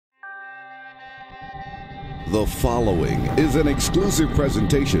The following is an exclusive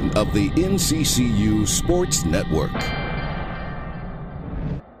presentation of the NCCU Sports Network.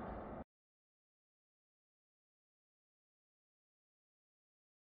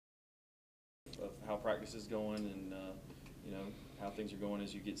 Of how practice is going and how things are going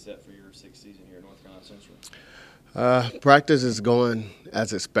as you get set for your sixth season here at North Carolina Central. Practice is going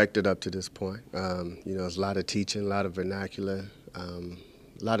as expected up to this point. There's a lot of teaching, a lot of vernacular,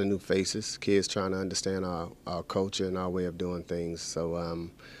 a lot of new faces, kids trying to understand our culture and our way of doing things. So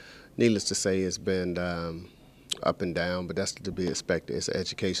needless to say, it's been up and down, but that's to be expected. It's an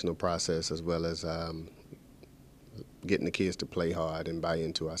educational process as well as getting the kids to play hard and buy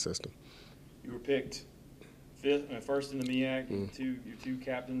into our system. You were picked first in the MEAC. Your two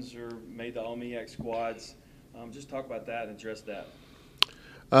captains made the All-MEAC squads. Just talk about that and address that.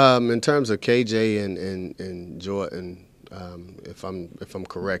 In terms of KJ and Jordan, if I'm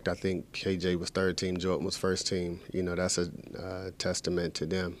correct, I think KJ was third team, Jordan was first team. That's a testament to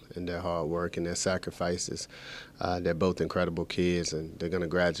them and their hard work and their sacrifices. They're both incredible kids, and they're going to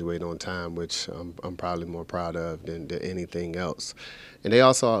graduate on time, which I'm probably more proud of than anything else. And they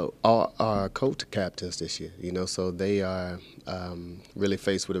also are co-captains this year, so they are really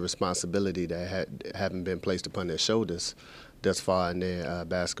faced with a responsibility that haven't been placed upon their shoulders thus far in their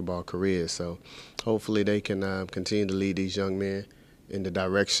basketball career. So hopefully they can continue to lead these young men in the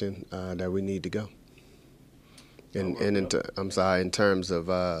direction that we need to go. In terms of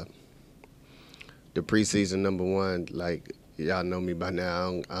the preseason #1, like y'all know me by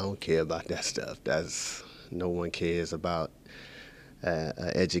now, I don't care about that stuff. No one cares about an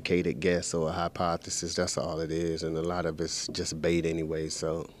educated guess or a hypothesis. That's all it is, and a lot of it's just bait anyway.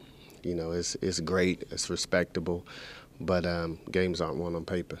 So, it's great, it's respectable, but games aren't won on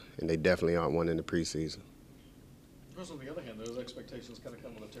paper, and they definitely aren't won in the preseason. Of course, on the other hand, those expectations kind of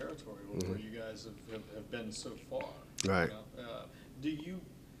come with the territory where you guys have been so far. Right. Do you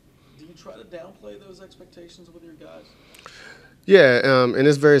try to downplay those expectations with your guys? Yeah, and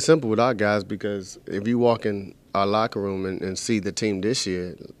it's very simple with our guys, because if you walk in our locker room and see the team this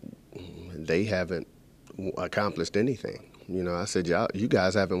year, they haven't accomplished anything. I said, you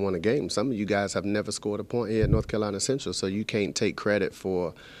guys haven't won a game. Some of you guys have never scored a point here at North Carolina Central, so you can't take credit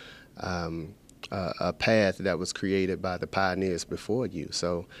for a path that was created by the pioneers before you.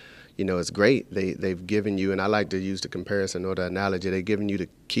 So, it's great. They've given you, and I like to use the comparison or the analogy, they've given you the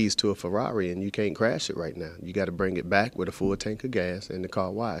keys to a Ferrari, and you can't crash it right now. You got to bring it back with a full tank of gas and the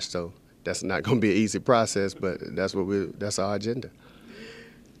car washed. So that's not going to be an easy process, but that's our agenda.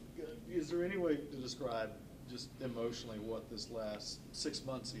 Is there any way to describe just emotionally what this last 6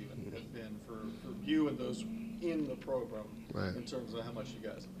 months even have been for you and those in the program, right, in terms of how much you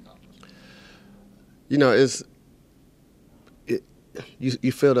guys have accomplished?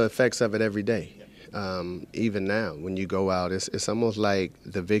 You feel the effects of it every day. Even now, when you go out, it's almost like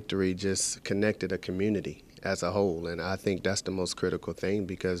the victory just connected a community as a whole, and I think that's the most critical thing,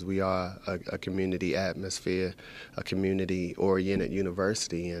 because we are a community atmosphere, a community-oriented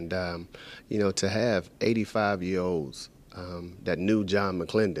university, and to have 85-year-olds that knew John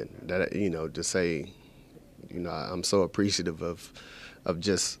McClendon, that to say, I'm so appreciative of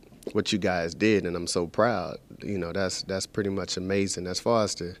just what you guys did, and I'm so proud. That's pretty much amazing. As far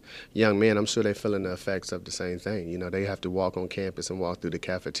as the young men, I'm sure they're feeling the effects of the same thing. They have to walk on campus and walk through the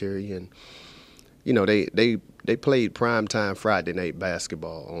cafeteria, and they played primetime Friday night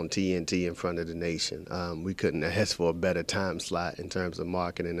basketball on TNT in front of the nation. We couldn't ask for a better time slot in terms of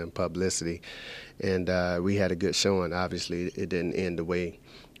marketing and publicity, and we had a good showing. Obviously, it didn't end the way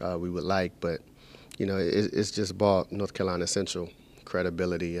we would like, but it's just brought North Carolina Central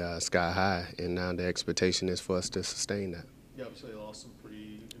credibility sky high, and now the expectation is for us to sustain that. You obviously lost some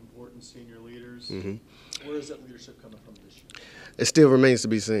pretty important senior leaders. Mm-hmm. Where is that leadership coming from this year? It still remains to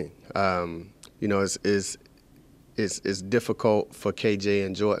be seen. It's difficult for KJ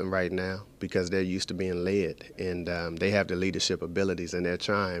and Jordan right now, because they're used to being led, and they have the leadership abilities, and they're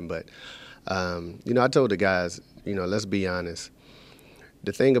trying. But I told the guys, let's be honest.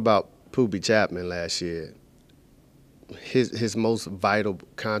 The thing about Poobie Chapman last year, his most vital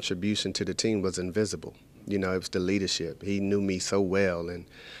contribution to the team was invisible. It was the leadership. He knew me so well, and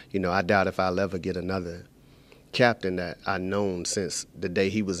I doubt if I'll ever get another captain that I've known since the day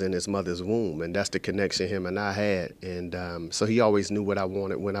he was in his mother's womb, and that's the connection him and I had. And so he always knew what I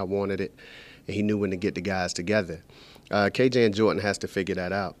wanted when I wanted it, and he knew when to get the guys together. KJ and Jordan has to figure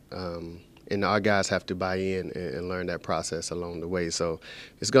that out, and our guys have to buy in and learn that process along the way. So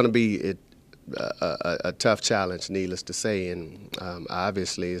it's going to be a tough challenge, needless to say, and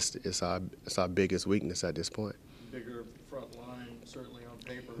obviously it's our biggest weakness at this point. Bigger front line, certainly on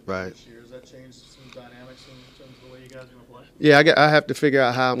paper. Right. this year. Has that changed some dynamics in terms of the way you guys are going to play? Yeah, I have to figure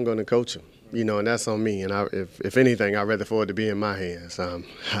out how I'm going to coach them. You know, and that's on me. And if anything, I'd rather for it to be in my hands.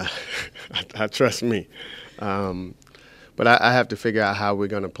 I trust me. But I have to figure out how we're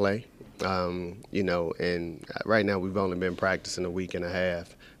going to play. You know, and right now we've only been practicing a week and a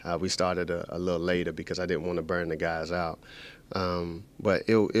half. We started a little later because I didn't want to burn the guys out. But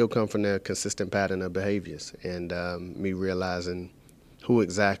it'll come from their consistent pattern of behaviors and me realizing who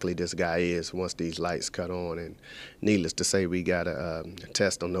exactly this guy is once these lights cut on. And needless to say, we got a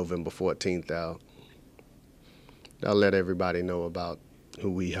test on November 14th. I'll let everybody know about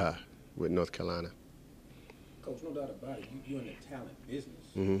who we are with North Carolina. Coach, no doubt about it, you're in the talent business.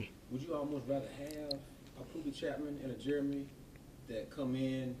 Mm-hmm. Would you almost rather have a Poobie Chapman and a Jeremy that come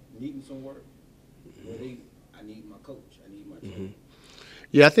in needing some work, where I need my coach, I need my trainer?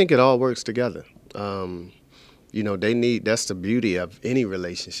 Yeah, I think it all works together. You know, that's the beauty of any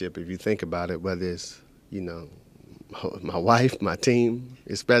relationship, if you think about it, whether it's, you know, my wife, my team,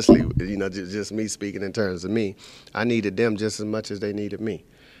 especially, you know, just me speaking in terms of me. I needed them just as much as they needed me.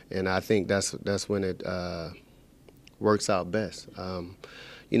 And I think that's when it works out best.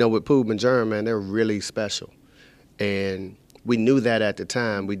 You know, with Poob and Jerm, man, they're really special. And we knew that at the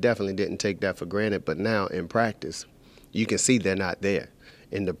time. We definitely didn't take that for granted. But now in practice, you can see they're not there.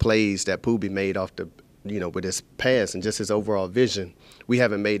 In the plays that Poobie made off the, you know, with his pass and just his overall vision, we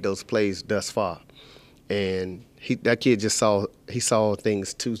haven't made those plays thus far. And that kid just saw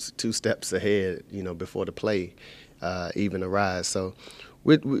things two steps ahead, you know, before the play even arrived. So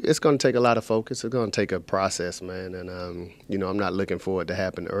it's going to take a lot of focus. It's going to take a process, man. And, you know, I'm not looking for it to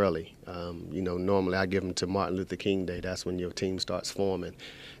happen early. You know, normally I give them to Martin Luther King Day. That's when your team starts forming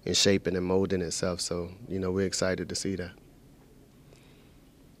and shaping and molding itself. So, you know, we're excited to see that.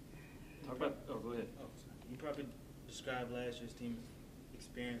 Go ahead. You probably described last year's team as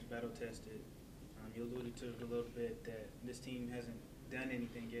experienced, battle-tested. You alluded to it a little bit that this team hasn't done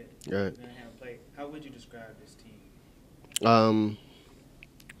anything yet. Right. They haven't played. How would you describe this team?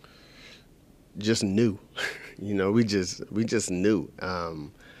 Just new. You know, we just knew.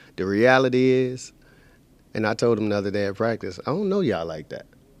 The reality is, and I told him the other day at practice, I don't know y'all like that.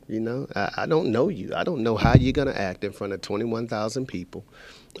 You know, I don't know you. I don't know how you're going to act in front of 21,000 people.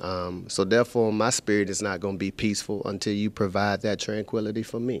 So therefore, my spirit is not going to be peaceful until you provide that tranquility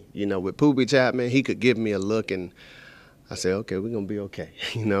for me. You know, with Poobie Chapman, he could give me a look and I say, okay, we're going to be okay,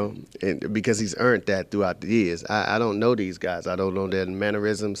 you know, and because he's earned that throughout the years. I don't know these guys. I don't know their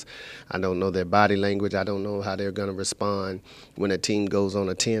mannerisms. I don't know their body language. I don't know how they're going to respond when a team goes on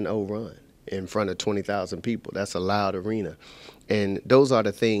a 10-0 run in front of 20,000 people. That's a loud arena. And those are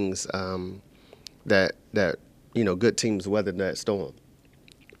the things that you know, good teams weather that storm.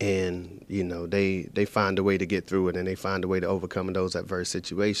 And, you know, they find a way to get through it, and they find a way to overcome those adverse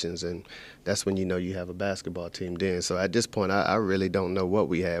situations. And that's when you know you have a basketball team then. So at this point, I really don't know what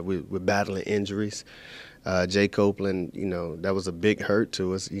we have. We're battling injuries. Jay Copeland, you know, that was a big hurt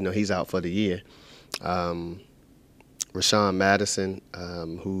to us. You know, he's out for the year. Rashawn Madison,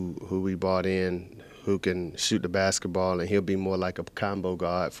 who we brought in, who can shoot the basketball, and he'll be more like a combo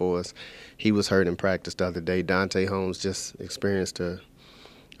guard for us. He was hurt in practice the other day. Dante Holmes just experienced an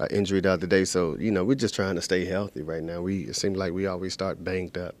injury the other day. So, you know, we're just trying to stay healthy right now. It seems like we always start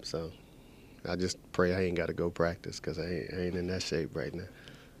banged up. So I just pray I ain't got to go practice because I ain't in that shape right now.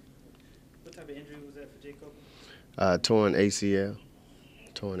 What type of injury was that for Jacob? Torn ACL,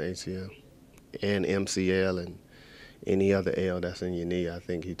 and MCL, and any other L that's in your knee. I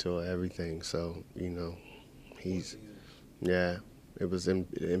think he tore everything. So, you know, it was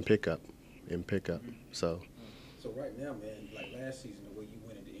in pickup. So right now, man, like last season, the way you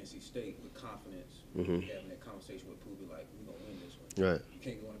went into NC State with confidence, having that conversation with Poobie, like, we're going to win this one. Right. You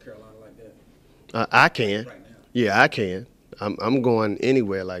can't go into Carolina like that? I can. Right now. Yeah, I can. I'm going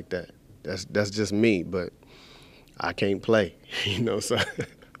anywhere like that. That's just me, but I can't play, you know, so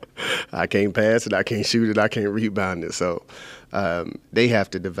I can't pass it, I can't shoot it, I can't rebound it. So they have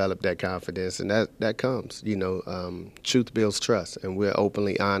to develop that confidence, and that comes, you know, truth builds trust, and we're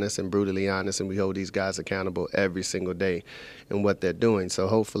openly honest and brutally honest, and we hold these guys accountable every single day in what they're doing. So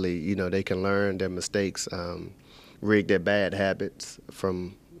hopefully, you know, they can learn their mistakes, rig their bad habits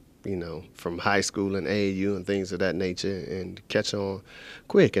from high school and AAU and things of that nature, and catch on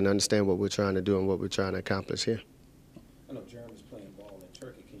quick and understand what we're trying to do and what we're trying to accomplish here. I know Jeremy's playing ball in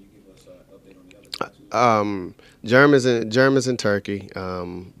Turkey. Can you give us an update on the other guys? Jeremy's in Turkey.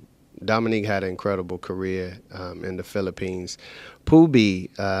 Dominique had an incredible career in the Philippines. Poobie,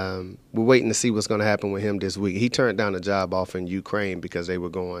 we're waiting to see what's going to happen with him this week. He turned down a job offer in Ukraine because they were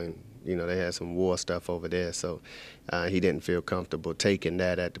going You know, they had some war stuff over there, so he didn't feel comfortable taking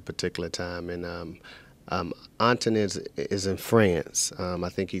that at the particular time. And Anton is in France. I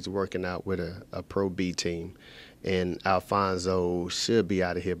think he's working out with a Pro B team, and Alfonso should be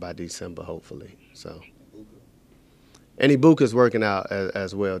out of here by December, hopefully. So, and Ibuka's working out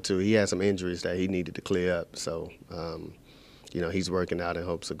as well too. He had some injuries that he needed to clear up, so you know, he's working out in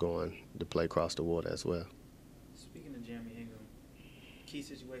hopes of going to play across the water as well. Speaking of Jeremy Ingram, key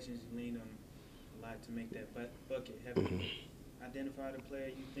situations you lean on a lot to make that bucket. Have you identified a player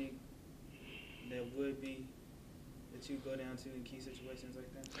you think that would be that you go down to in key situations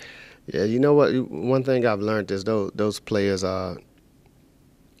like that? Yeah, you know what? One thing I've learned is those players are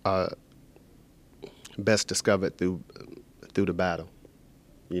best discovered through the battle.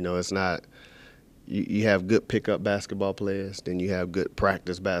 You know, it's not. You have good pickup basketball players, then you have good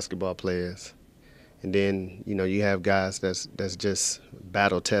practice basketball players, and then, you know, you have guys that's just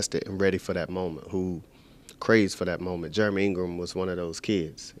battle tested and ready for that moment, who craves for that moment. Jeremy Ingram was one of those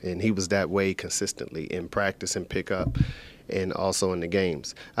kids, and he was that way consistently in practice and pickup, and also in the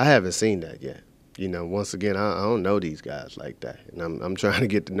games. I haven't seen that yet. You know, once again, I don't know these guys like that, and I'm trying to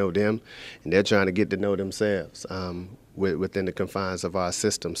get to know them, and they're trying to get to know themselves within the confines of our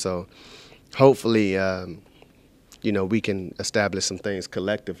system. So hopefully, you know, we can establish some things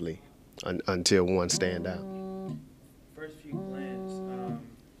collectively until one stand out. First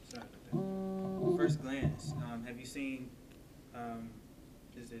glance, have you seen,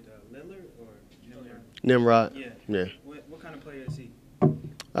 is it Lillard or Nimrod? Yeah. What kind of player is he?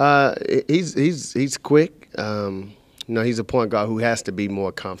 He's quick. You know, he's a point guard who has to be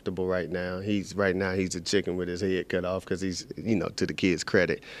more comfortable right now. He's a chicken with his head cut off because he's, you know, to the kid's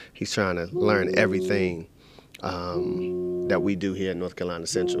credit, he's trying to learn everything that we do here at North Carolina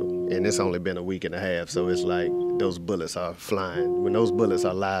Central. And it's only been a week and a half, so it's like those bullets are flying. When those bullets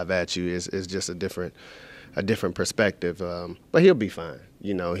are live at you, it's just a different perspective. But he'll be fine.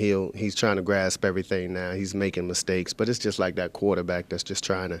 You know, he's trying to grasp everything now. He's making mistakes, but it's just like that quarterback that's just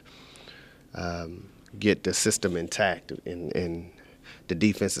trying to get the system intact, and the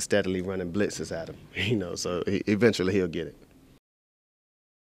defense is steadily running blitzes at him. You know, so eventually he'll get it.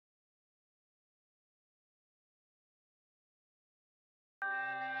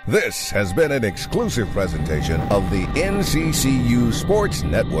 This has been an exclusive presentation of the NCCU Sports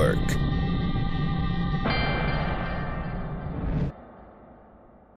Network.